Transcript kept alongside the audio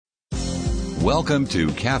Welcome to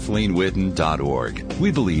KathleenWitten.org.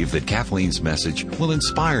 We believe that Kathleen's message will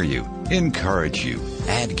inspire you, encourage you,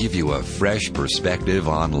 and give you a fresh perspective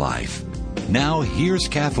on life. Now, here's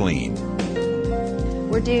Kathleen.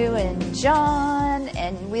 We're doing John,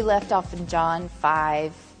 and we left off in John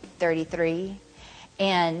 5:33.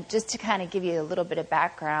 And just to kind of give you a little bit of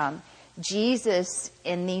background, Jesus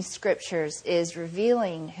in these scriptures is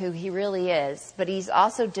revealing who he really is, but he's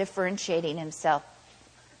also differentiating himself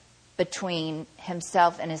between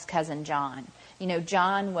himself and his cousin John. You know,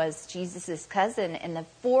 John was Jesus' cousin and the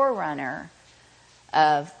forerunner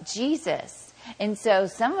of Jesus. And so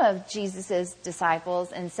some of Jesus'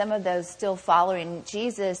 disciples and some of those still following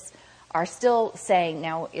Jesus are still saying,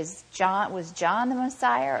 now, was John the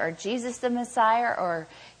Messiah or Jesus the Messiah? Or,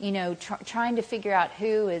 you know, trying to figure out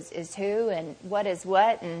who is who and what is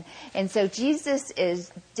what. And so Jesus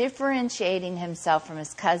is differentiating himself from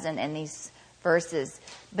his cousin in these verses,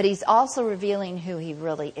 but he's also revealing who he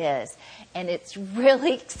really is. And it's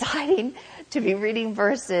really exciting to be reading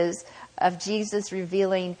verses of Jesus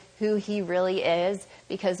revealing who he really is,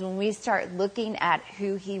 because when we start looking at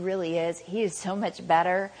who he really is, he is so much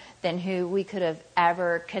better than who we could have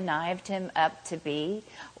ever connived him up to be.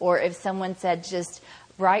 Or if someone said, just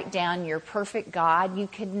write down your perfect God, you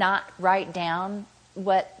could not write down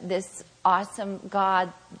what this awesome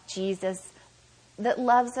God, Jesus, that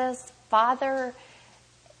loves us, Father,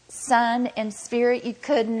 Son, and Spirit, you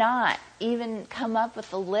could not even come up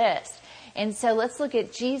with a list. And so let's look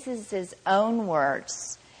at Jesus' own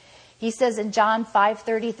words. He says in John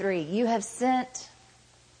 5:33, you have sent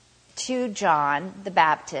to John the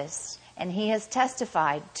Baptist, and he has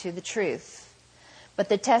testified to the truth. But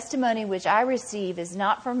the testimony which I receive is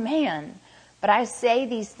not from man, but I say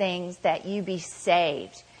these things that you be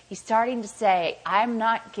saved. He's starting to say, I'm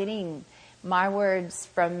not getting my words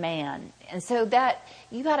from man. And so that,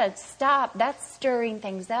 you got to stop. That's stirring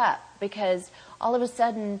things up, because all of a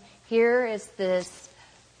sudden here is this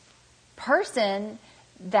person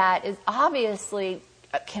that is obviously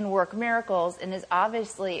can work miracles and is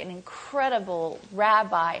obviously an incredible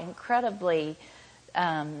rabbi, incredibly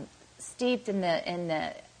steeped in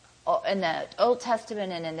the Old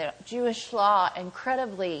Testament and in the Jewish law,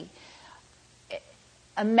 incredibly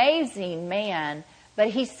amazing man. But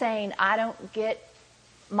he's saying, I don't get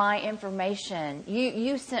my information.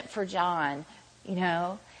 You sent for John, you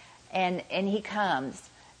know, and he comes.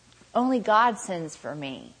 Only God sends for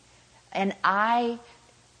me. And I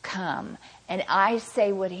come, and I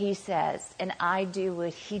say what he says, and I do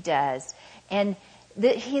what he does. And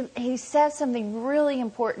he says something really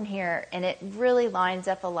important here, and it really lines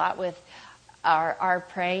up a lot with our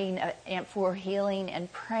praying for healing and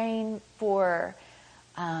praying for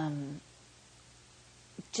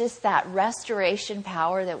just that restoration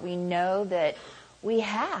power that we know that we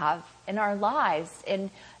have in our lives. And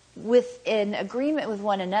in agreement with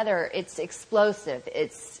one another, it's explosive.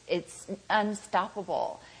 It's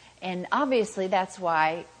unstoppable. And obviously that's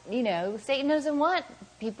why, you know, Satan doesn't want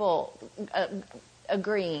people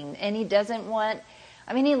agreeing. And he doesn't want,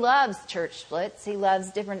 I mean, he loves church splits. He loves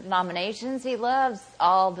different denominations. He loves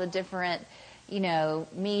all the different, you know,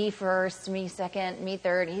 me first, me second, me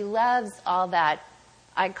third. He loves all that.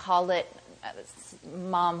 I call it,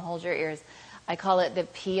 Mom, hold your ears. I call it the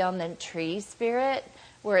pea on the tree spirit,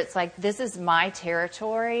 where it's like, this is my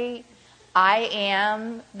territory. I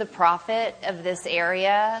am the prophet of this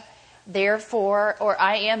area. Therefore, or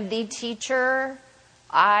I am the teacher.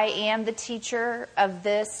 I am the teacher of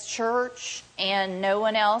this church, and no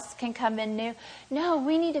one else can come in new. No,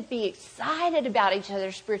 we need to be excited about each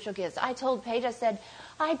other's spiritual gifts. I told Paige, I said,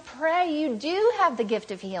 I pray you do have the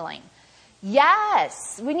gift of healing.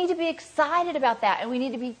 Yes, we need to be excited about that, and we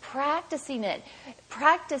need to be practicing it,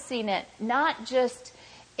 not just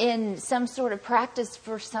in some sort of practice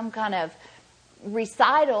for some kind of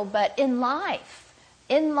recital, but in life.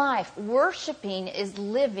 In life, worshiping is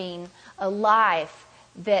living a life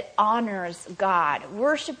that honors God.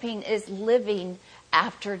 Worshiping is living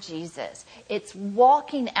after Jesus. It's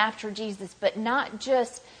walking after Jesus, but not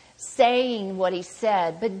just saying what he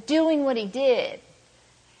said, but doing what he did.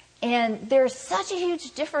 And there's such a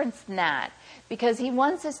huge difference in that, because he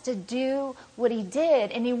wants us to do what he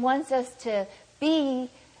did, and he wants us to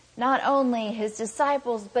be not only his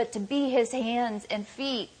disciples, but to be his hands and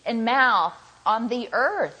feet and mouth on the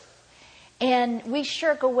earth. And we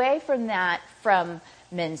shirk away from that, from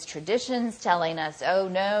men's traditions telling us, oh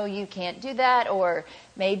no, you can't do that, or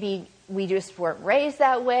maybe we just weren't raised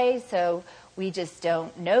that way, so we just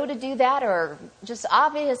don't know to do that, or just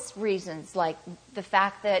obvious reasons like the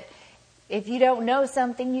fact that if you don't know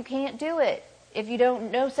something, you can't do it. If you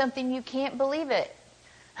don't know something, you can't believe it.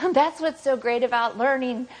 That's what's so great about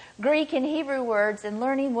learning Greek and Hebrew words and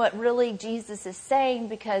learning what really Jesus is saying,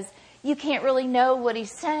 because you can't really know what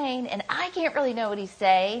he's saying, and I can't really know what he's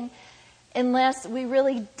saying unless we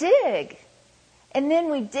really dig. And then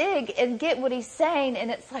we dig and get what he's saying,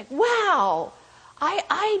 and it's like, wow,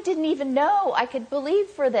 I didn't even know I could believe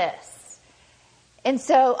for this. And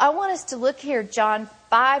so I want us to look here, John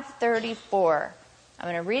 5:34. I'm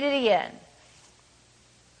going to read it again.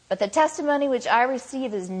 But the testimony which I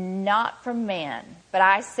receive is not from man, but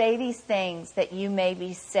I say these things that you may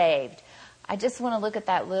be saved. I just want to look at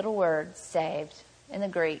that little word, saved, in the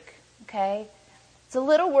Greek, okay? It's a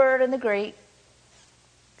little word in the Greek.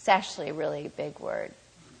 It's actually a really big word.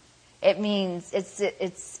 It means,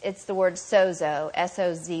 it's the word sozo,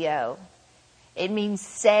 S-O-Z-O. It means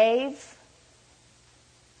save.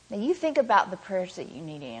 Now you think about the prayers that you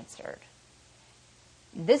need answered.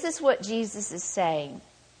 This is what Jesus is saying.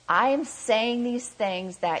 I am saying these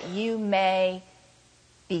things that you may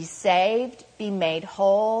be saved, be made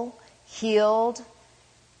whole, healed,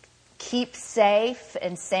 keep safe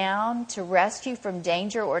and sound, to rescue from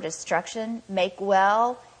danger or destruction, make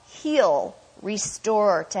well, heal,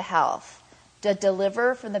 restore to health, to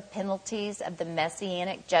deliver from the penalties of the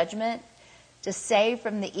messianic judgment, to save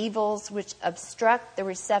from the evils which obstruct the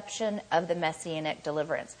reception of the messianic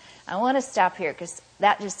deliverance. I want to stop here because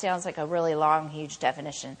that just sounds like a really long, huge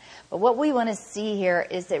definition. But what we want to see here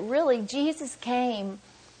is that really Jesus came,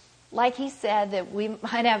 like he said, that we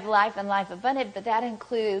might have life and life abundant, but that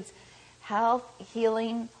includes health,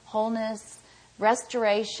 healing, wholeness,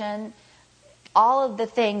 restoration, all of the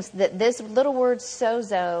things that this little word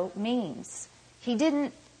sozo means. He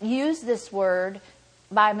didn't use this word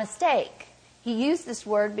by mistake. He used this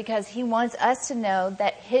word because he wants us to know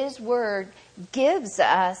that his word gives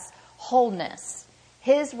us wholeness.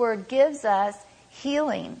 His word gives us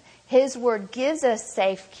healing. His word gives us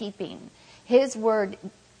safekeeping. His word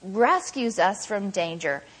rescues us from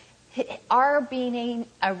danger. Our being in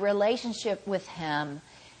a relationship with him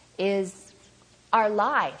is our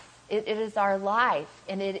life. It is our life,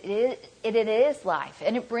 and it is life,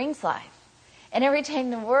 and it brings life. And every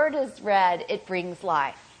time the word is read, it brings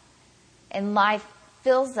life. And life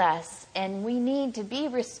fills us, and we need to be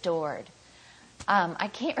restored. I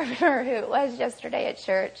can't remember who it was yesterday at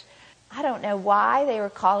church. I don't know why they were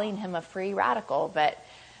calling him a free radical, but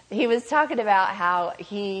he was talking about how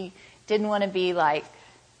he didn't want to be like,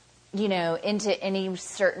 into any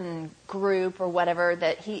certain group or whatever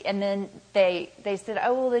and then they said,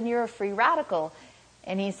 oh, well, then you're a free radical.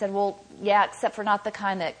 And he said, well, yeah, except for not the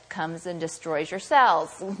kind that comes and destroys your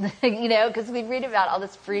cells, because we read about all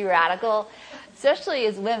this free radical, especially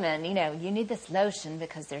as women, you need this lotion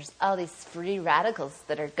because there's all these free radicals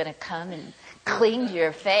that are going to come and cling to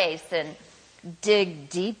your face and dig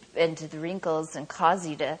deep into the wrinkles and cause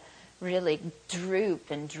you to really droop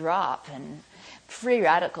and drop, and free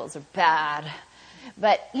radicals are bad.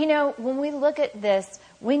 But, when we look at this,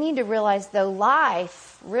 we need to realize, though,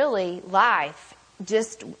 life,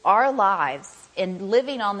 just our lives in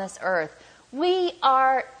living on this earth, we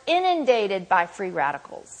are inundated by free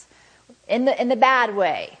radicals in the bad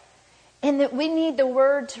way. And that we need the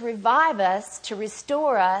word to revive us, to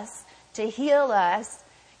restore us, to heal us.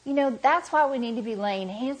 That's why we need to be laying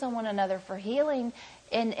hands on one another for healing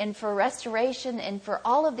and for restoration and for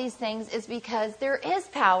all of these things, is because there is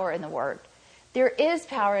power in the word. There is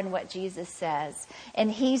power in what Jesus says.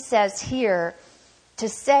 And he says here, to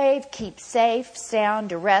save, keep safe, sound,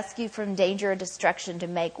 to rescue from danger and destruction, to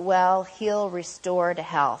make well, heal, restore to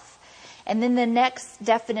health. And then the next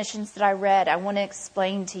definitions that I read, I want to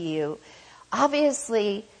explain to you.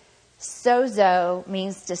 Obviously, sozo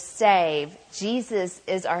means to save. Jesus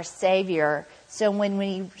is our Savior. So when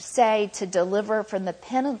we say to deliver from the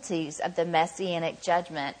penalties of the messianic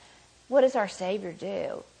judgment, what does our Savior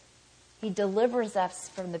do? He delivers us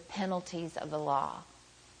from the penalties of the law.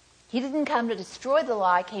 He didn't come to destroy the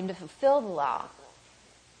law. He came to fulfill the law.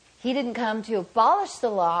 He didn't come to abolish the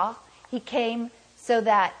law. He came so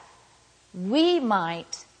that we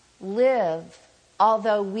might live,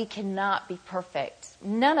 although we cannot be perfect.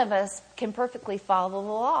 None of us can perfectly follow the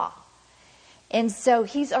law. And so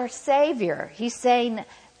he's our Savior. He's saying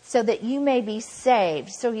so that you may be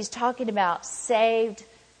saved. So he's talking about saved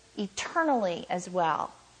eternally as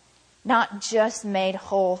well. Not just made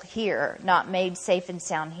whole here, not made safe and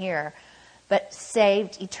sound here, but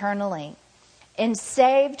saved eternally. And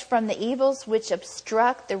saved from the evils which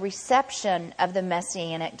obstruct the reception of the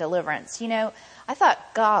messianic deliverance. I thought,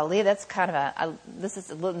 golly, that's kind of this is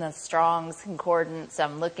in the Strong's Concordance.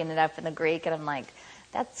 I'm looking it up in the Greek, and I'm like,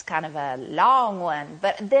 That's kind of a long one.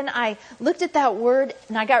 But then I looked at that word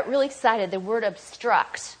and I got really excited, the word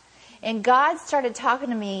obstruct. And God started talking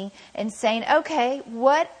to me and saying, okay,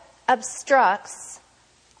 what obstructs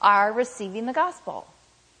our receiving the gospel?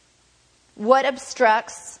 What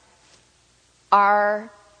obstructs our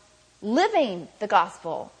living the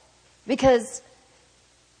gospel? Because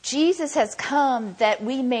Jesus has come that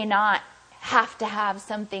we may not have to have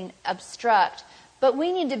something obstruct, but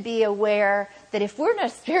we need to be aware that if we're in a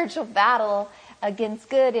spiritual battle against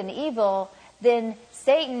good and evil, then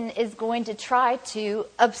Satan is going to try to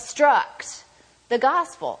obstruct the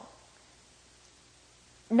gospel.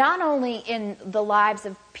 Not only in the lives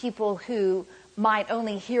of people who might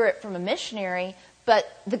only hear it from a missionary, but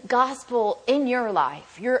the gospel in your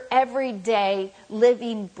life, your everyday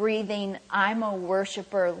living, breathing, I'm a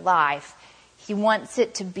worshiper life. He wants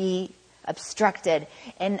it to be obstructed.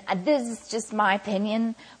 And this is just my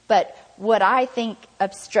opinion, but what I think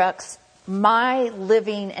obstructs my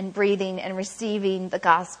living and breathing and receiving the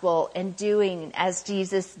gospel and doing as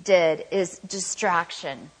Jesus did is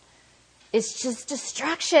distraction. It's just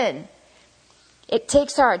distraction. It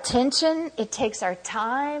takes our attention. It takes our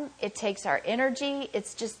time. It takes our energy.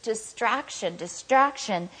 It's just distraction.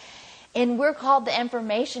 And we're called the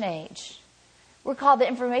information age. We're called the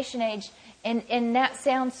information age. And that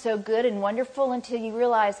sounds so good and wonderful until you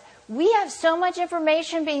realize we have so much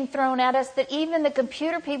information being thrown at us that even the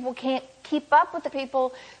computer people can't keep up with the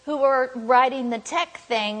people who are writing the tech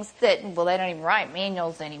things that, well, they don't even write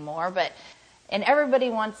manuals anymore, and everybody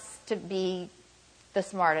wants to be the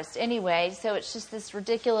smartest anyway, so it's just this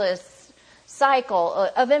ridiculous cycle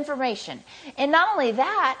of information. And not only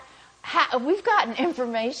that, we've gotten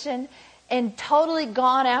information and totally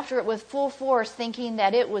gone after it with full force, thinking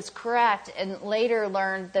that it was correct, and later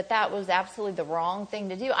learned that that was absolutely the wrong thing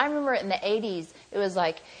to do. I remember in the 80s, it was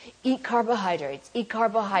like, eat carbohydrates, eat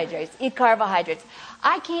carbohydrates, eat carbohydrates.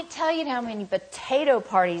 I can't tell you how many potato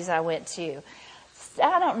parties I went to.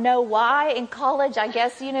 I don't know why. In college, I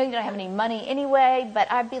guess, you don't have any money anyway, but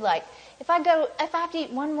I'd be like, if I have to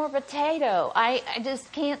eat one more potato, I just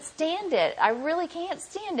can't stand it. I really can't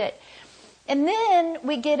stand it. And then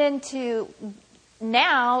we get into,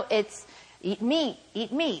 now it's eat meat,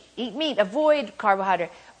 avoid carbohydrate.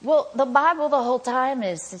 Well, the Bible the whole time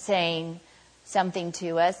is saying something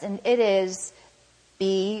to us, and it is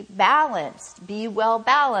be balanced, be well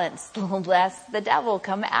balanced, lest the devil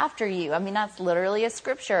come after you. I mean, that's literally a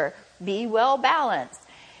scripture. Be well balanced.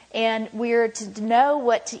 And we're to know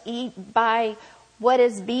what to eat by what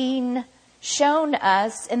is being shown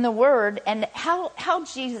us in the Word, and how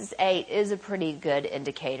Jesus ate is a pretty good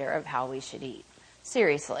indicator of how we should eat.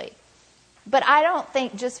 Seriously. But I don't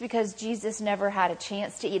think just because Jesus never had a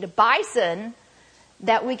chance to eat a bison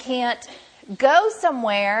that we can't go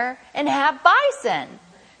somewhere and have bison.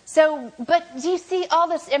 So, but do you see all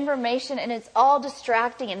this information, and it's all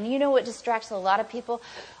distracting, and you know what distracts a lot of people?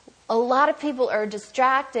 A lot of people are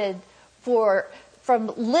distracted from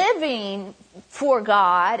living for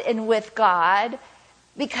God and with God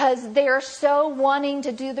because they are so wanting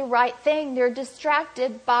to do the right thing. They're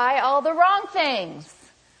distracted by all the wrong things.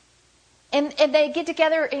 And they get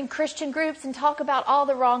together in Christian groups and talk about all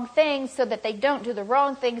the wrong things so that they don't do the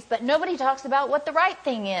wrong things, but nobody talks about what the right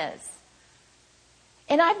thing is.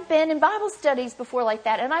 And I've been in Bible studies before like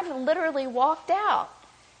that, and I've literally walked out.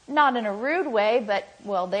 Not in a rude way, but,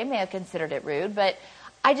 well, they may have considered it rude, but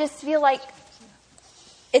I just feel like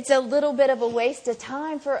it's a little bit of a waste of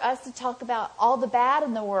time for us to talk about all the bad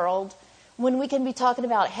in the world when we can be talking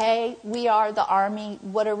about, hey, we are the army.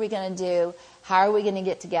 What are we going to do? How are we going to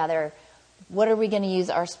get together? What are we going to use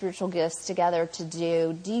our spiritual gifts together to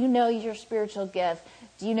do? Do you know your spiritual gift?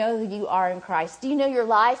 Do you know who you are in Christ? Do you know your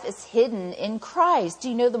life is hidden in Christ? Do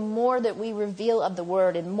you know the more that we reveal of the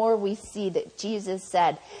Word and more we see that Jesus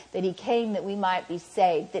said that He came that we might be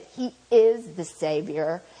saved, that He is the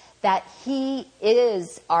Savior, that He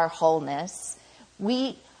is our wholeness.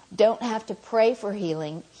 We don't have to pray for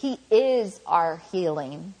healing. He is our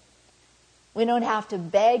healing. We don't have to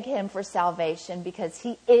beg Him for salvation because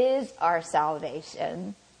He is our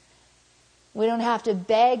salvation. We don't have to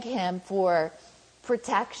beg Him for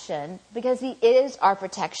protection because He is our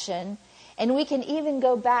protection. And we can even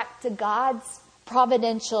go back to God's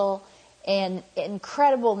providential and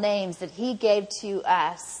incredible names that He gave to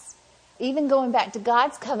us. Even going back to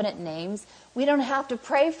God's covenant names, we don't have to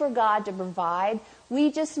pray for God to provide.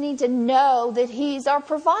 We just need to know that He's our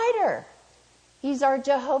provider. He's our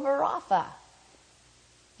Jehovah Rapha.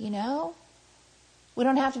 We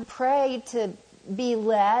don't have to pray to be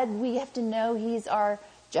led. We have to know He's our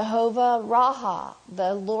Jehovah Raha,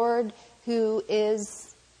 the Lord who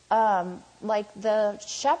is like the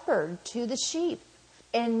shepherd to the sheep.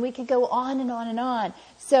 And we could go on and on and on.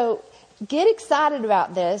 So get excited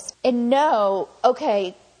about this and know,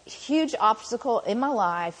 okay, huge obstacle in my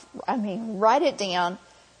life. I mean, write it down.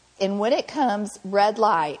 And when it comes, red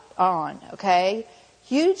light on, okay?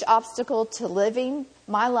 Huge obstacle to living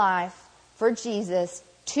my life for Jesus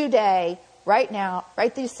today, right now,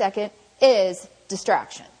 right this second, is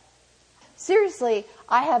distraction. Seriously,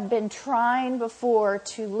 I have been trying before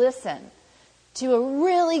to listen to a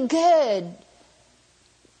really good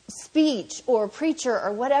speech or preacher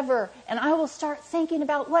or whatever, and I will start thinking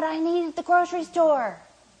about what I need at the grocery store,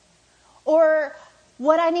 or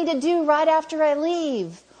what I need to do right after I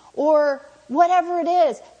leave, or whatever it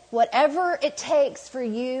is. Whatever it takes for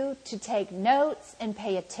you to take notes and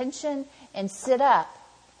pay attention and sit up.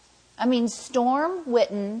 I mean, Storm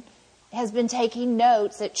Witten has been taking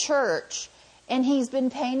notes at church, and he's been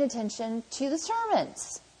paying attention to the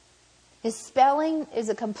sermons. His spelling is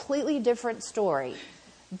a completely different story,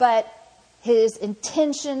 but his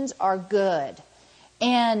intentions are good.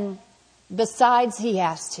 And besides, he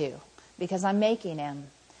has to, because I'm making him.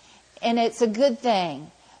 And it's a good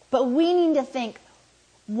thing. But we need to think,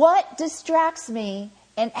 what distracts me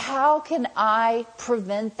and how can I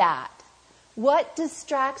prevent that? What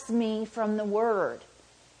distracts me from the Word?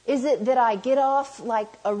 Is it that I get off like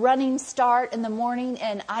a running start in the morning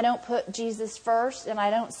and I don't put Jesus first and I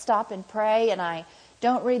don't stop and pray and I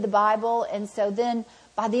don't read the Bible, and so then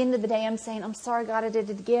by the end of the day I'm saying, I'm sorry God, I did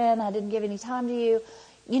it again. I didn't give any time to you.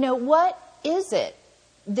 You know, what is it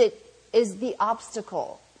that is the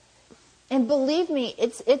obstacle? And believe me,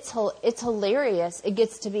 it's hilarious. It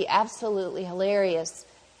gets to be absolutely hilarious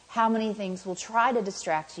how many things will try to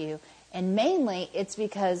distract you. And mainly, it's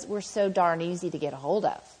because we're so darn easy to get a hold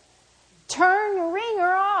of. Turn the ringer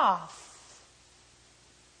off.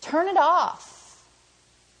 Turn it off.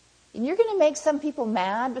 And you're going to make some people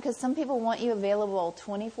mad because some people want you available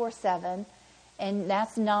 24/7. And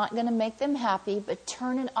that's not going to make them happy. But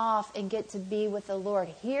turn it off and get to be with the Lord.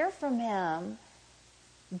 Hear from Him.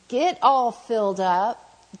 Get all filled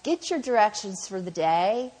up, get your directions for the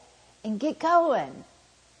day, and get going.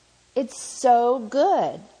 It's so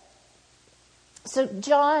good. So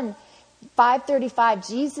John 5:35,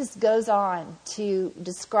 Jesus goes on to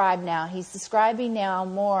describe now. He's describing now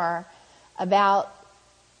more about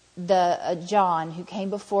the John who came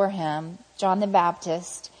before him, John the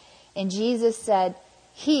Baptist. And Jesus said,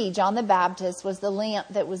 He, John the Baptist, was the lamp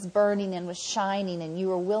that was burning and was shining, and you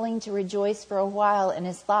were willing to rejoice for a while in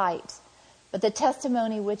his light. But the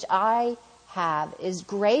testimony which I have is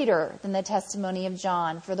greater than the testimony of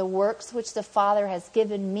John, for the works which the Father has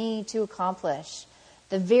given me to accomplish,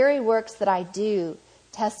 the very works that I do,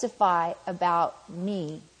 testify about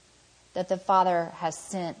me, that the Father has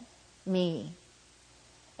sent me.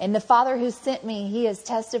 And the Father who sent me, He has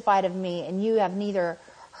testified of me, and you have neither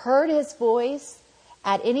heard His voice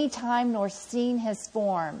at any time nor seen His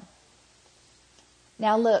form.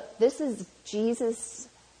 Now look, this is Jesus,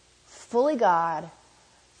 fully God,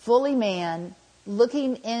 fully man,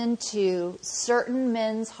 looking into certain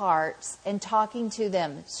men's hearts and talking to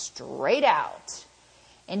them straight out.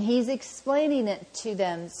 And He's explaining it to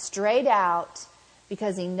them straight out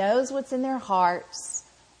because He knows what's in their hearts,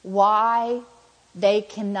 why they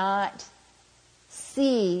cannot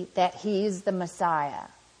see that He's the Messiah.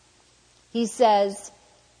 He says,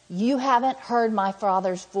 you haven't heard my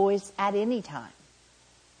Father's voice at any time.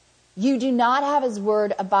 You do not have His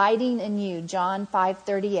word abiding in you, John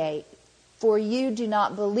 5:38. For you do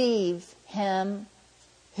not believe Him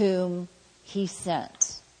whom He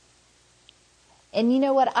sent. And you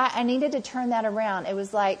know what? I needed to turn that around. It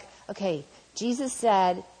was like, okay, Jesus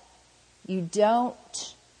said, you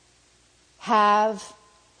don't have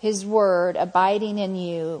His word abiding in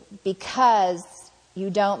you because you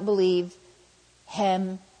don't believe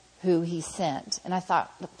Him who He sent. And I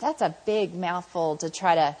thought, that's a big mouthful to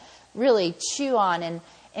try to really chew on.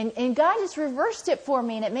 And God just reversed it for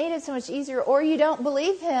me, and it made it so much easier. Or you don't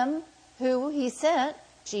believe Him who He sent,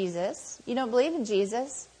 Jesus. You don't believe in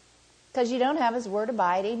Jesus because you don't have His word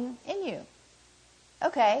abiding in you.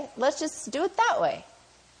 Okay, let's just do it that way.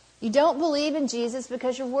 You don't believe in Jesus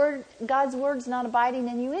because God's word's not abiding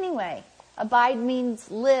in you anyway. Abide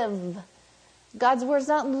means live. God's word's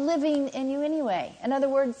not living in you anyway. In other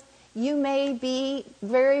words, you may be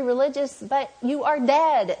very religious, but you are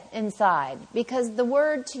dead inside because the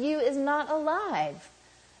word to you is not alive.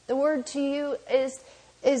 The word to you is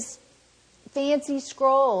fancy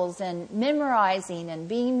scrolls and memorizing and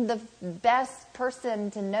being the best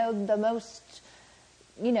person to know the most,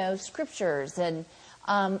 scriptures. And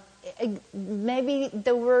maybe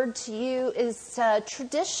the word to you is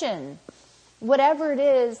tradition whatever it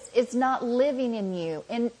is, it's not living in you.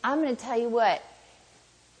 And I'm going to tell you what,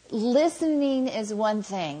 listening is one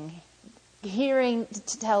thing. Hearing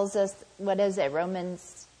tells us, what is it,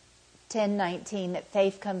 Romans 10:19, that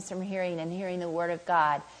faith comes from hearing and hearing the Word of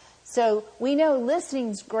God. So we know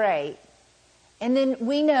listening's great. And then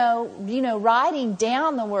we know, writing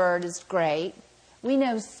down the Word is great. We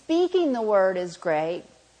know speaking the Word is great.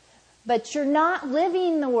 But you're not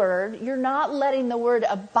living the Word. You're not letting the Word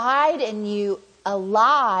abide in you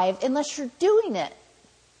alive unless you're doing it.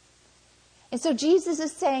 And so Jesus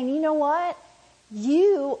is saying, you know what?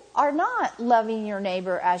 You are not loving your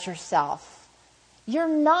neighbor as yourself. You're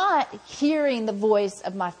not hearing the voice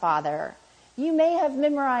of my Father. You may have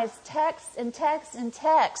memorized texts and texts and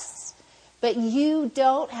texts, but you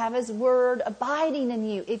don't have His Word abiding in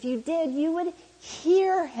you. If you did, you would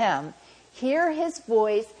hear Him, hear His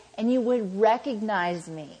voice, and you would recognize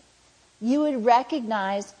me. You would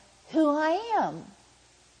recognize who I am,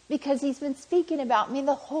 because He's been speaking about me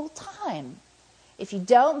the whole time. If you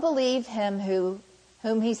don't believe Him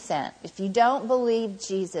whom He sent, if you don't believe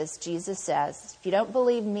Jesus says, if you don't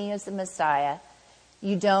believe me as the Messiah,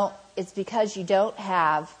 it's because you don't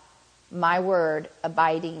have my Word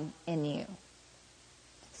abiding in you.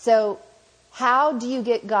 So how do you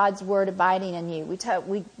get God's Word abiding in you?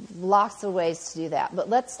 We lots of ways to do that. But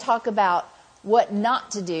let's talk about what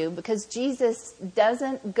not to do, because Jesus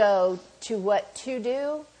doesn't go to what to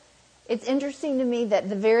do. It's interesting to me that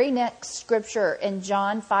the very next scripture in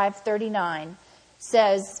John 5:39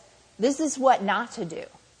 says, this is what not to do.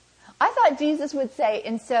 I thought Jesus would say,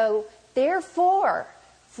 and so therefore,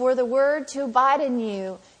 for the Word to abide in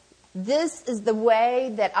you, this is the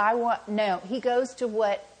way that I want. No, He goes to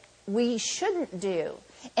what we shouldn't do.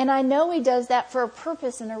 And I know He does that for a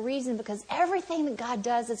purpose and a reason, because everything that God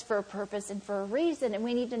does is for a purpose and for a reason, and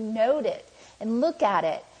we need to note it and look at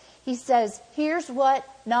it. He says, here's what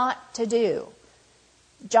not to do.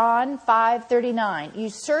 John 5:39. You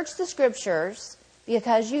search the Scriptures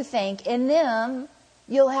because you think in them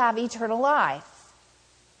you'll have eternal life.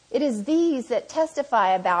 It is these that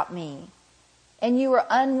testify about me, and you are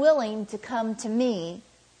unwilling to come to me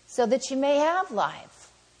so that you may have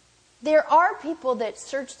life. There are people that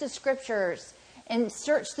search the Scriptures and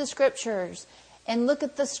look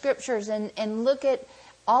at the Scriptures and look at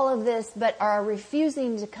all of this, but are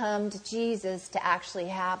refusing to come to Jesus to actually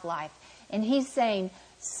have life. And He's saying,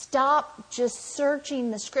 stop just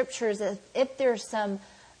searching the Scriptures as if there's some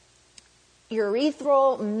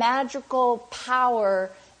urethral, magical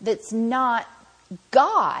power that's not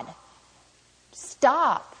God.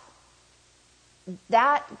 Stop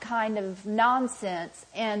that kind of nonsense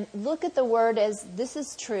and look at the Word as, this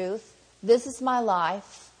is truth, this is my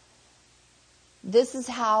life, this is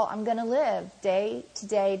how I'm going to live day to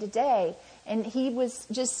day to day. And He was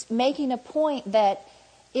just making a point that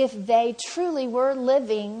if they truly were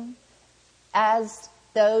living as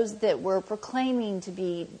those that were proclaiming to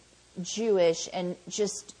be Jewish and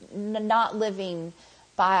just not living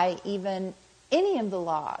by even any of the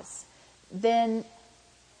laws, then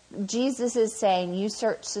Jesus is saying, you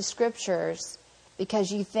search the Scriptures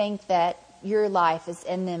because you think that your life is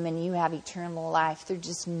in them and you have eternal life through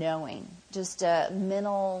just knowing, just a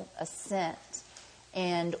mental assent,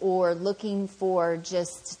 or looking for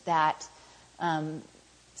just that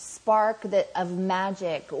spark of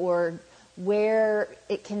magic, or where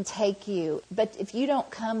it can take you. But if you don't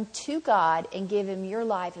come to God and give Him your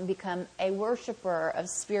life and become a worshiper of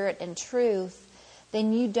spirit and truth,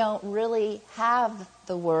 then you don't really have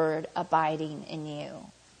the Word abiding in you.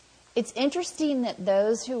 It's interesting that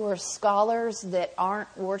those who are scholars that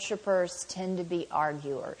aren't worshipers tend to be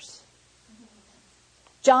arguers.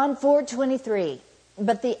 John 4:23,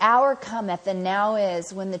 but the hour cometh, and now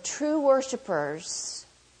is, when the true worshipers,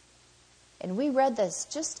 and we read this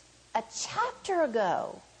just a chapter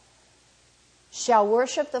ago, shall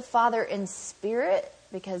worship the Father in spirit,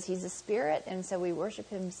 because He's a spirit, and so we worship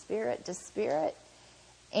Him spirit to spirit,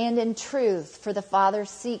 and in truth, for the Father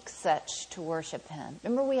seeks such to worship Him.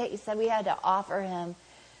 Remember we said we had to offer Him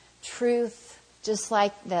truth, just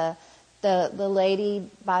like the lady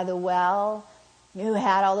by the well who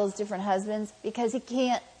had all those different husbands, because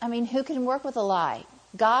who can work with a lie?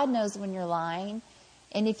 God knows when you're lying.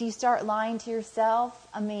 And if you start lying to yourself,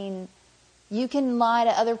 you can lie to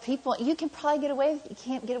other people. You can probably get away with it. You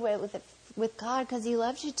can't get away with it with God, because He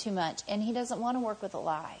loves you too much, and He doesn't want to work with a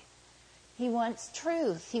lie. He wants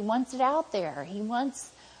truth. He wants it out there. He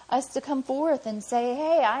wants us to come forth and say,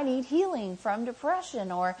 hey, I need healing from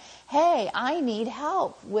depression, or hey, I need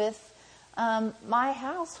help with my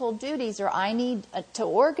household duties, or I need to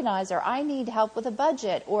organize, or I need help with a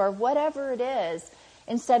budget, or whatever it is.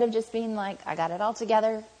 instead of just being like, I got it all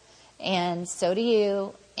together, and so do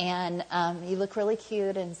you, and you look really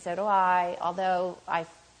cute, and so do I, although I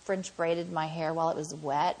French braided my hair while it was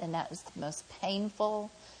wet, and that was the most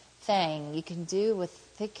painful thing you can do with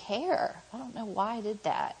thick hair. I don't know why I did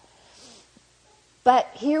that. But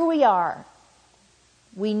here we are.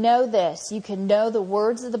 We know this. You can know the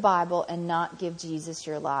words of the Bible and not give Jesus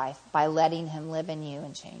your life by letting him live in you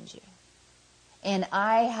and change you. And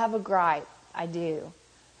I have a gripe, I do,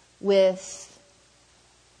 with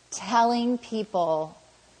telling people,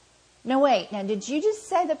 no, wait, now did you just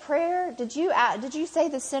say the prayer? Did you say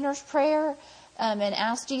the sinner's prayer and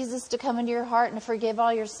ask Jesus to come into your heart and to forgive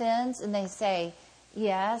all your sins? And they say,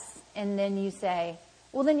 yes. And then you say,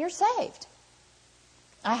 well, then you're saved.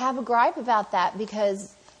 I have a gripe about that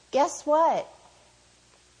because guess what?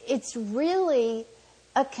 It's really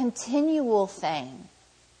a continual thing.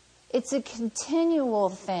 It's a continual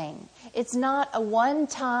thing. It's not a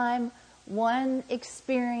one-time, one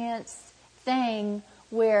experience thing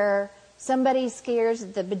where somebody scares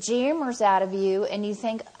the bejammers out of you and you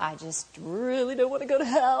think, I just really don't want to go to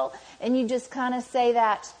hell. And you just kind of say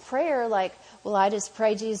that prayer like, well, I just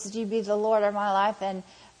pray, Jesus, you be the Lord of my life and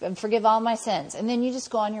forgive all my sins. And then you just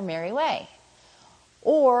go on your merry way.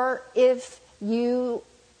 Or if you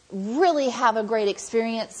really have a great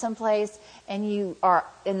experience someplace and you are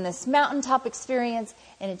in this mountaintop experience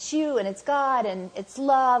and it's you and it's God and it's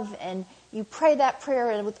love and you pray that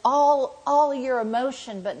prayer with all your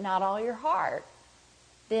emotion but not all your heart,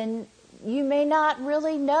 then you may not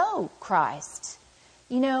really know Christ.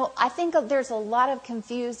 You know, I think there's a lot of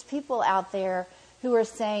confused people out there who are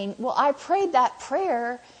saying, well, I prayed that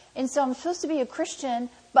prayer and so I'm supposed to be a Christian,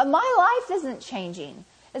 but my life isn't changing.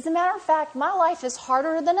 As a matter of fact, my life is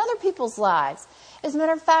harder than other people's lives. As a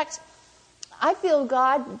matter of fact, I feel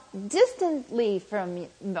God distantly from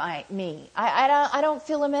me. I don't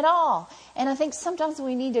feel him at all. And I think sometimes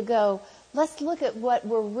we need to go, let's look at what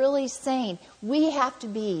we're really saying. We have to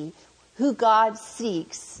be who God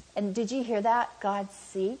seeks. And did you hear that? God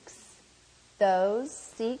seeks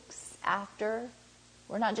after.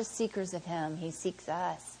 We're not just seekers of him. He seeks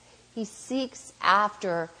us. He seeks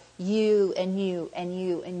after you and you and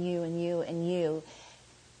you and you and you and you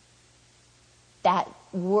that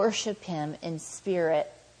worship him in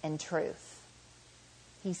spirit and truth.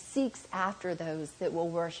 He seeks after those that will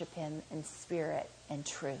worship him in spirit and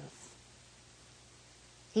truth.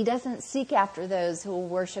 He doesn't seek after those who will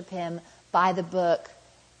worship him by the book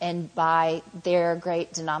and by their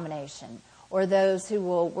great denomination, or those who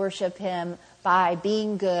will worship him by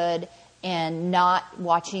being good and not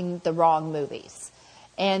watching the wrong movies,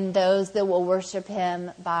 and those that will worship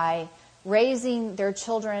him by raising their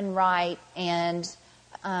children right and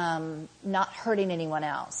not hurting anyone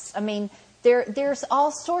else. I mean, there's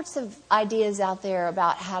all sorts of ideas out there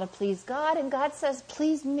about how to please God, and God says,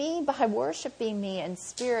 please me by worshiping me in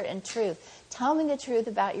spirit and truth. Tell me the truth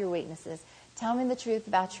about your weaknesses. Tell me the truth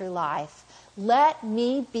about your life. Let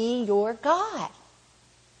me be your God.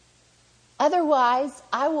 Otherwise,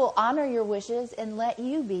 I will honor your wishes and let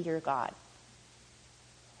you be your God.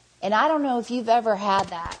 And I don't know if you've ever had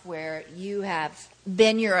that where you have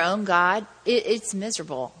been your own God. It's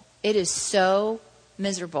miserable. It is so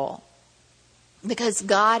miserable. Because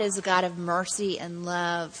God is a God of mercy and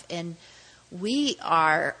love. And we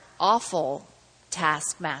are awful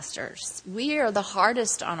taskmasters. We are the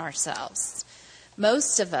hardest on ourselves.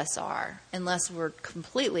 Most of us are, unless we're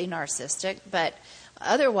completely narcissistic. But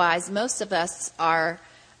otherwise, most of us are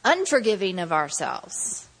unforgiving of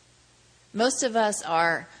ourselves. Most of us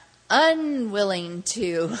are unwilling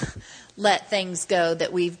to let things go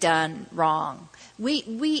that we've done wrong. We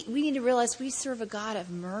need to realize we serve a God of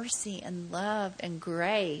mercy and love and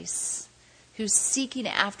grace who's seeking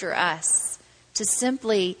after us to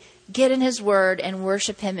simply get in his word and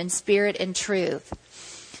worship him in spirit and truth.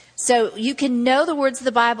 So you can know the words of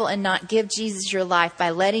the Bible and not give Jesus your life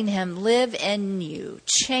by letting him live in you,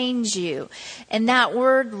 change you. And that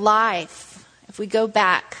word life, if we go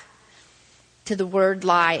back to the word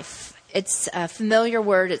life, it's a familiar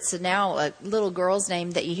word. It's now a little girl's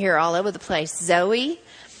name that you hear all over the place, Zoe.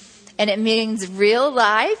 And it means real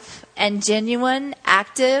life and genuine,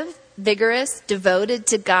 active, vigorous, devoted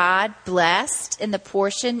to God, blessed in the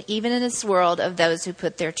portion, even in this world, of those who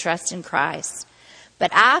put their trust in Christ.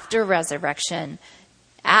 But after resurrection,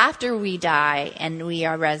 after we die and we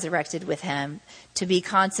are resurrected with him, to be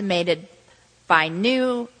consummated by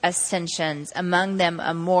new ascensions, among them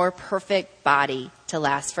a more perfect body to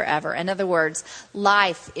last forever. In other words,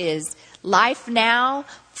 life is life now,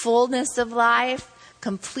 fullness of life,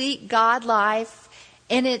 complete God life,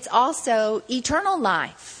 and it's also eternal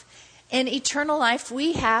life. and eternal life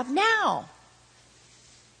we have now.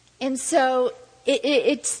 And so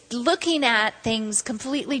it's looking at things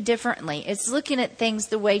completely differently. It's looking at things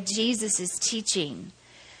the way Jesus is teaching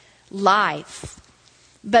life.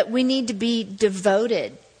 But we need to be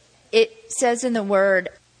devoted. It says in the Word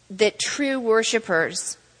that true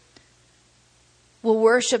worshipers will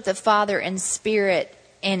worship the Father in spirit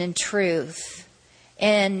and in truth.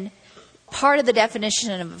 And part of the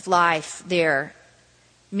definition of life there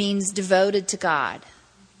means devoted to God.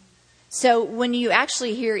 So when you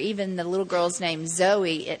actually hear even the little girl's name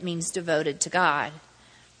Zoe, it means devoted to God.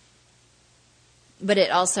 But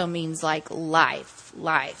it also means like life,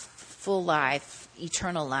 full life,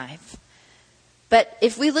 eternal life. But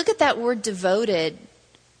if we look at that word devoted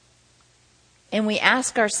and we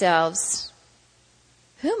ask ourselves,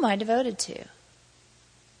 who am I devoted to?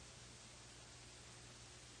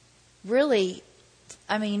 Really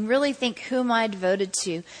think, who am I devoted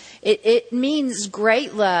to? It means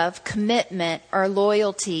great love, commitment, or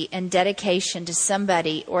loyalty and dedication to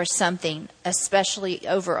somebody or something, especially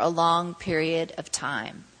over a long period of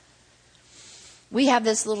time. We have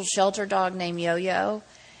this little shelter dog named Yo-Yo,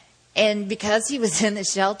 and because he was in the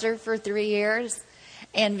shelter for 3 years,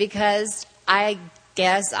 and because I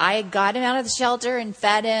guess I got him out of the shelter and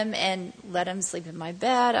fed him and let him sleep in my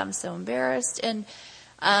bed, I'm so embarrassed, and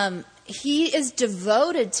he is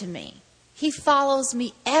devoted to me. He follows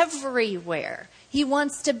me everywhere. He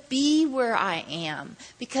wants to be where I am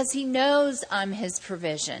because he knows I'm his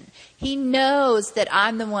provision. He knows that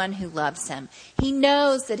I'm the one who loves him. He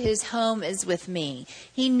knows that his home is with me.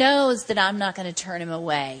 He knows that I'm not going to turn him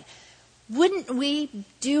away. Wouldn't we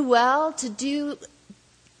do well to do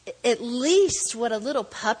at least what a little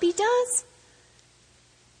puppy does?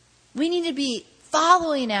 We need to be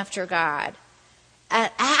following after God,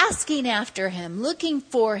 asking after him, looking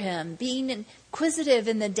for him, being inquisitive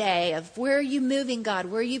in the day of, where are you moving, God?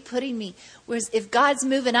 Where are you putting me? Whereas if God's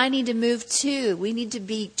moving, I need to move too. We need to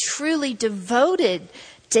be truly devoted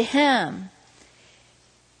to him.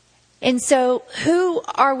 And so who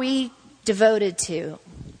are we devoted to?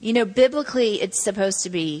 You know, biblically, it's supposed to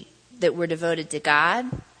be that we're devoted to God,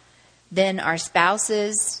 then our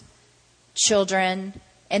spouses, children,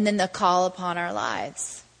 and then the call upon our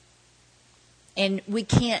lives. And we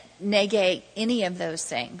can't negate any of those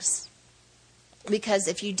things. Because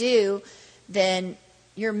if you do, then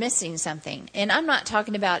you're missing something. And I'm not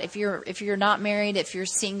talking about if you're not married, if you're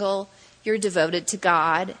single, you're devoted to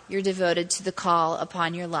God. You're devoted to the call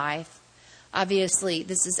upon your life. Obviously,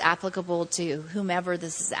 this is applicable to whomever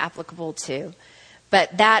this is applicable to.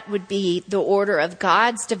 But that would be the order of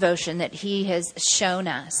God's devotion that he has shown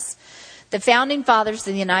us. The founding fathers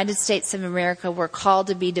of the United States of America were called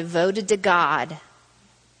to be devoted to God,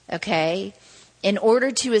 okay, in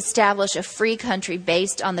order to establish a free country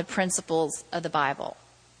based on the principles of the Bible.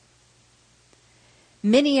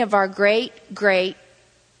 Many of our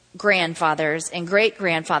great-great-grandfathers and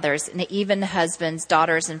great-grandfathers, and even husbands,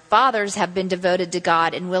 daughters, and fathers have been devoted to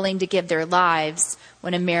God and willing to give their lives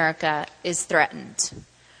when America is threatened.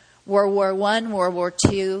 World War I, World War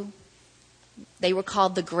II, they were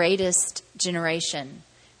called the greatest generation,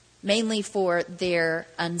 mainly for their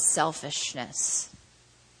unselfishness.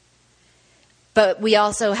 But we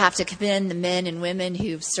also have to commend the men and women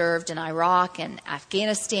who've served in Iraq and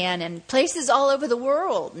Afghanistan and places all over the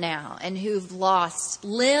world now, and who've lost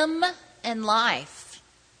limb and life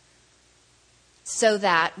so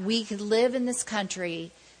that we could live in this country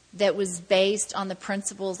that was based on the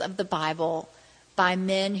principles of the Bible by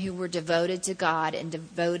men who were devoted to God and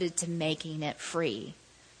devoted to making it free.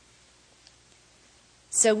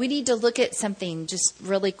 So we need to look at something just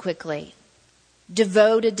really quickly.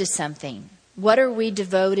 Devoted to something. What are we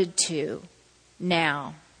devoted to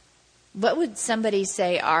now? What would somebody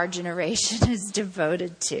say our generation is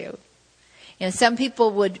devoted to? You know, some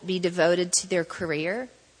people would be devoted to their career.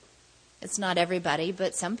 It's not everybody,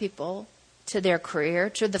 but some people to their career,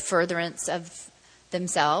 to the furtherance of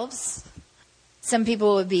themselves. Some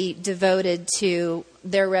people would be devoted to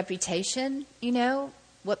their reputation, you know,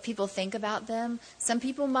 what people think about them. Some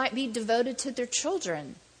people might be devoted to their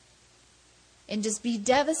children and just be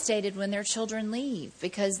devastated when their children leave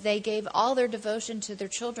because they gave all their devotion to their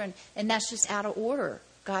children, and that's just out of order.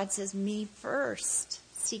 God says, me first.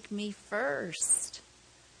 Seek me first.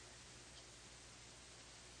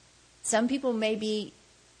 Some people may be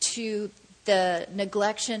to the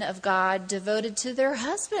neglection of God devoted to their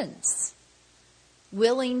husbands,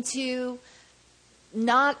 willing to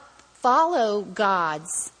not follow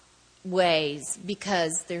God's ways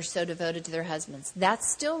because they're so devoted to their husbands. That's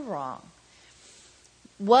still wrong.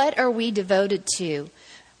 What are we devoted to?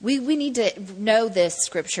 We need to know this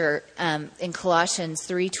scripture in Colossians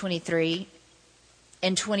 3:23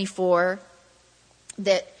 and 24,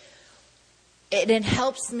 that it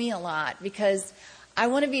helps me a lot because I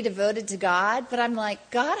want to be devoted to God, but I'm like,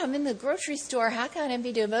 God, I'm in the grocery store. How can I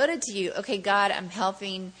be devoted to you? Okay, God, I'm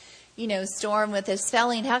helping, Storm with his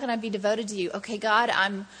spelling. How can I be devoted to you? Okay, God,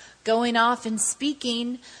 I'm going off and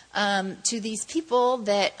speaking to these people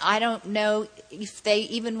that I don't know if they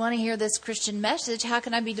even want to hear this Christian message. How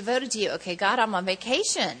can I be devoted to you? Okay, God, I'm on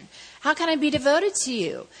vacation. How can I be devoted to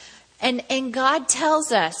you? And God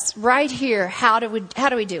tells us right here, how do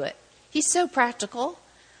we do it? He's so practical.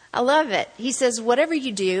 I love it. He says, whatever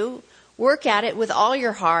you do, work at it with all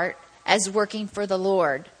your heart as working for the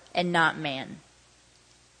Lord and not man.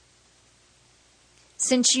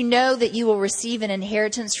 Since you know that you will receive an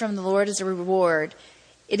inheritance from the Lord as a reward,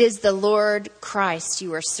 it is the Lord Christ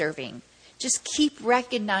you are serving. Just keep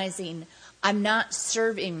recognizing, I'm not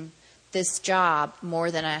serving this job more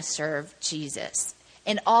than I serve Jesus.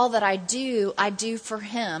 And all that I do for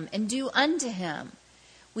him and do unto him.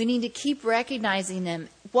 We need to keep recognizing that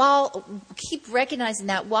while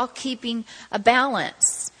keeping a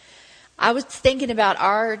balance. I was thinking about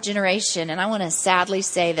our generation, and I want to sadly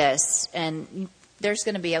say this, and there's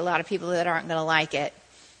going to be a lot of people that aren't going to like it.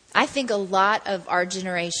 I think a lot of our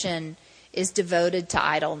generation is devoted to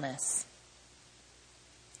idleness.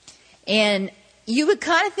 And you would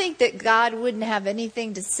kind of think that God wouldn't have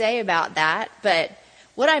anything to say about that, but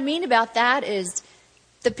what I mean about that is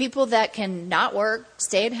the people that can not work,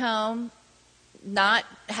 stay at home, not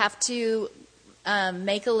have to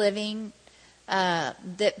make a living,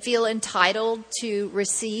 that feel entitled to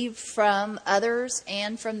receive from others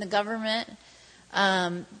and from the government,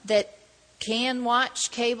 that can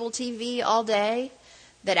watch cable TV all day,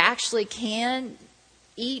 that actually can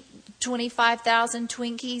eat 25,000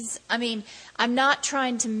 Twinkies. I mean, I'm not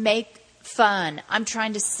trying to make fun. I'm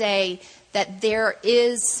trying to say that there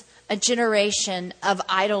is a generation of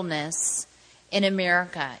idleness in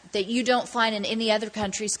America that you don't find in any other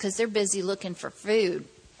countries because they're busy looking for food.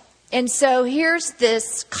 And so here's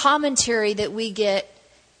this commentary that we get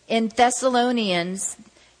in Thessalonians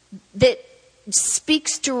that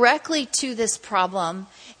speaks directly to this problem.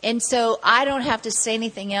 And so I don't have to say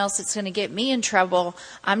anything else that's going to get me in trouble.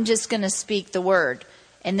 I'm just going to speak the word.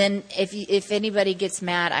 And then if anybody gets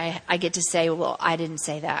mad, I get to say, well, I didn't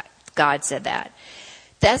say that. God said that.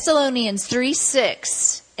 Thessalonians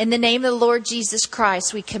 3:6, in the name of the Lord Jesus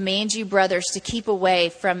Christ, we command you, brothers, to keep away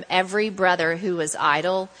from every brother who is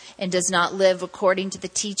idle and does not live according to the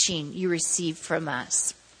teaching you received from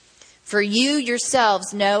us. For you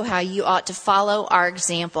yourselves know how you ought to follow our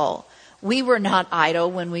example. We were not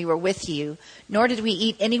idle when we were with you, nor did we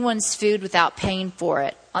eat anyone's food without paying for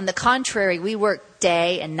it. On the contrary, we worked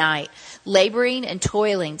day and night, laboring and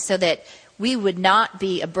toiling so that we would not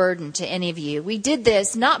be a burden to any of you. We did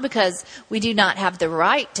this not because we do not have the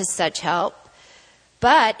right to such help,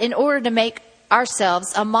 but in order to make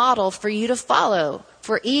ourselves a model for you to follow.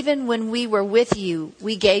 For even when we were with you,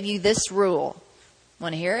 we gave you this rule.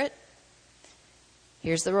 Want to hear it?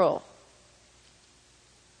 Here's the rule.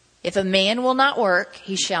 If a man will not work,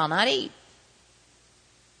 he shall not eat.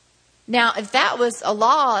 Now, if that was a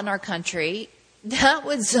law in our country, that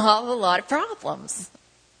would solve a lot of problems.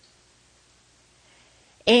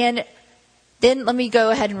 And then let me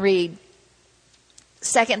go ahead and read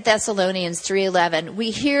 2 Thessalonians 3:11.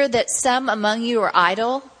 We hear that some among you are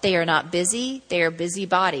idle. They are not busy. They are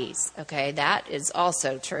busybodies. Okay, that is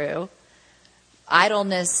also true.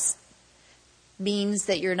 Idleness means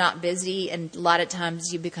that you're not busy, and a lot of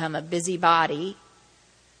times you become a busybody.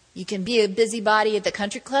 You can be a busybody at the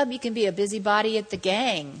country club. You can be a busybody at the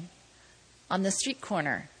gang on the street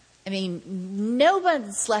corner. I mean, no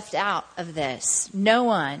one's left out of this. No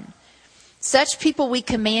one. Such people we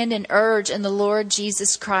command and urge in the Lord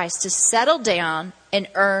Jesus Christ to settle down and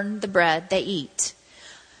earn the bread they eat.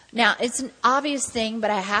 Now, it's an obvious thing,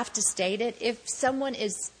 but I have to state it. If someone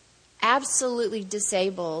is absolutely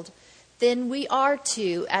disabled, then we are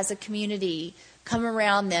to, as a community, come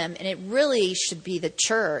around them, and it really should be the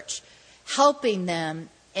church helping them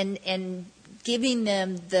and giving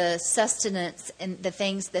them the sustenance and the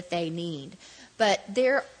things that they need. But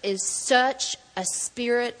there is such a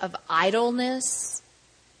spirit of idleness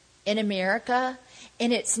in America,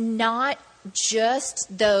 and it's not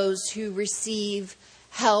just those who receive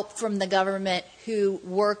help from the government who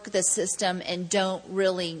work the system and don't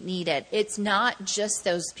really need it. It's not just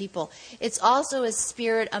those people. It's also a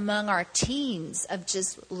spirit among our teens of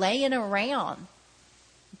just laying around,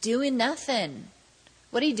 doing nothing.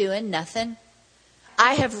 What are you doing? Nothing.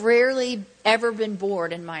 I have rarely ever been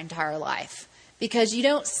bored in my entire life Because you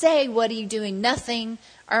don't say, what are you doing? Nothing.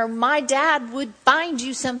 Or my dad would find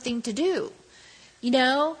you something to do. You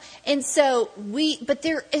know? And so but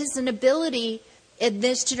there is an ability in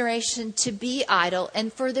this generation to be idle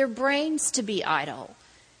and for their brains to be idle.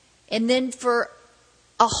 And then for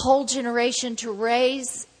a whole generation to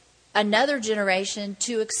raise another generation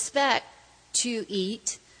to expect to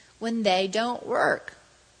eat when they don't work.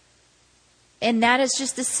 And that is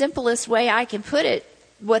just the simplest way I can put it,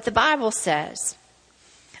 what the Bible says.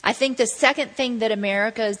 I think the second thing that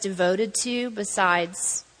America is devoted to,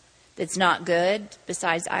 besides that's not good,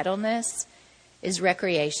 besides idleness, is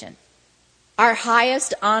recreation. Our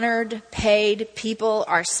highest honored, paid people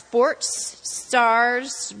are sports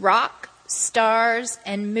stars, rock stars,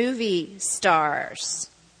 and movie stars.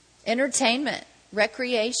 Entertainment,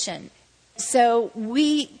 recreation. So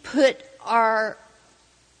we put our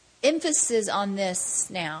emphasis on this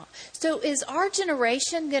now. So is our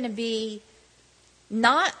generation going to be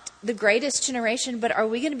not the greatest generation, but are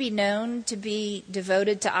we going to be known to be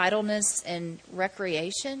devoted to idleness and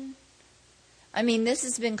recreation? I mean, this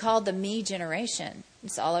has been called the me generation.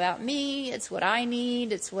 It's all about me. It's what I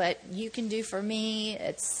need. It's what you can do for me.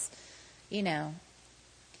 It's, you know.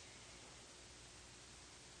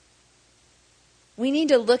 We need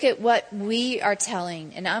to look at what we are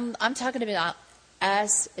telling. And I'm talking about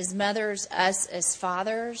us as mothers, us as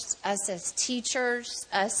fathers, us as teachers,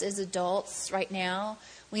 us as adults right now.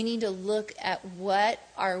 We need to look at what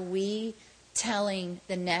are we telling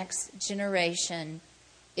the next generation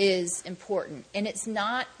is important. And it's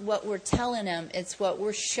not what we're telling them, it's what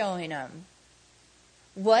we're showing them.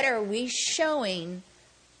 What are we showing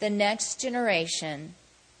the next generation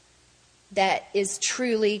that is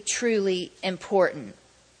truly, truly important?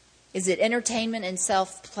 Is it entertainment and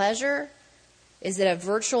self-pleasure? Is it a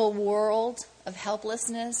virtual world of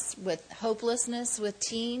hopelessness with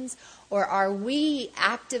teens? Or are we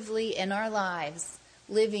actively in our lives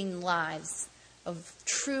living lives of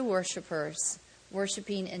true worshipers,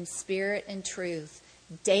 worshiping in spirit and truth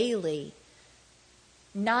daily,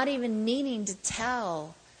 not even needing to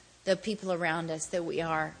tell the people around us that we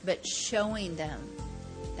are, but showing them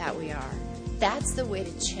that we are? That's the way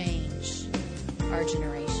to change our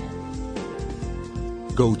generation.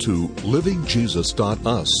 Go to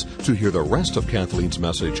livingjesus.us to hear the rest of Kathleen's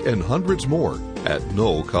message and hundreds more at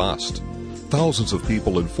no cost. Thousands of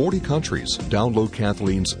people in 40 countries download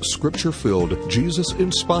Kathleen's scripture-filled,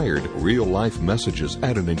 Jesus-inspired, real-life messages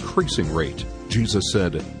at an increasing rate. Jesus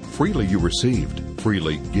said, "Freely you received,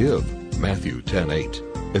 freely give." Matthew 10:8.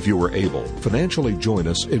 If you are able, financially join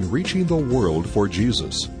us in reaching the world for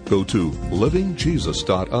Jesus. Go to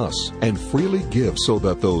livingjesus.us and freely give so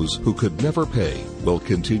that those who could never pay will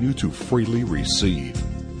continue to freely receive.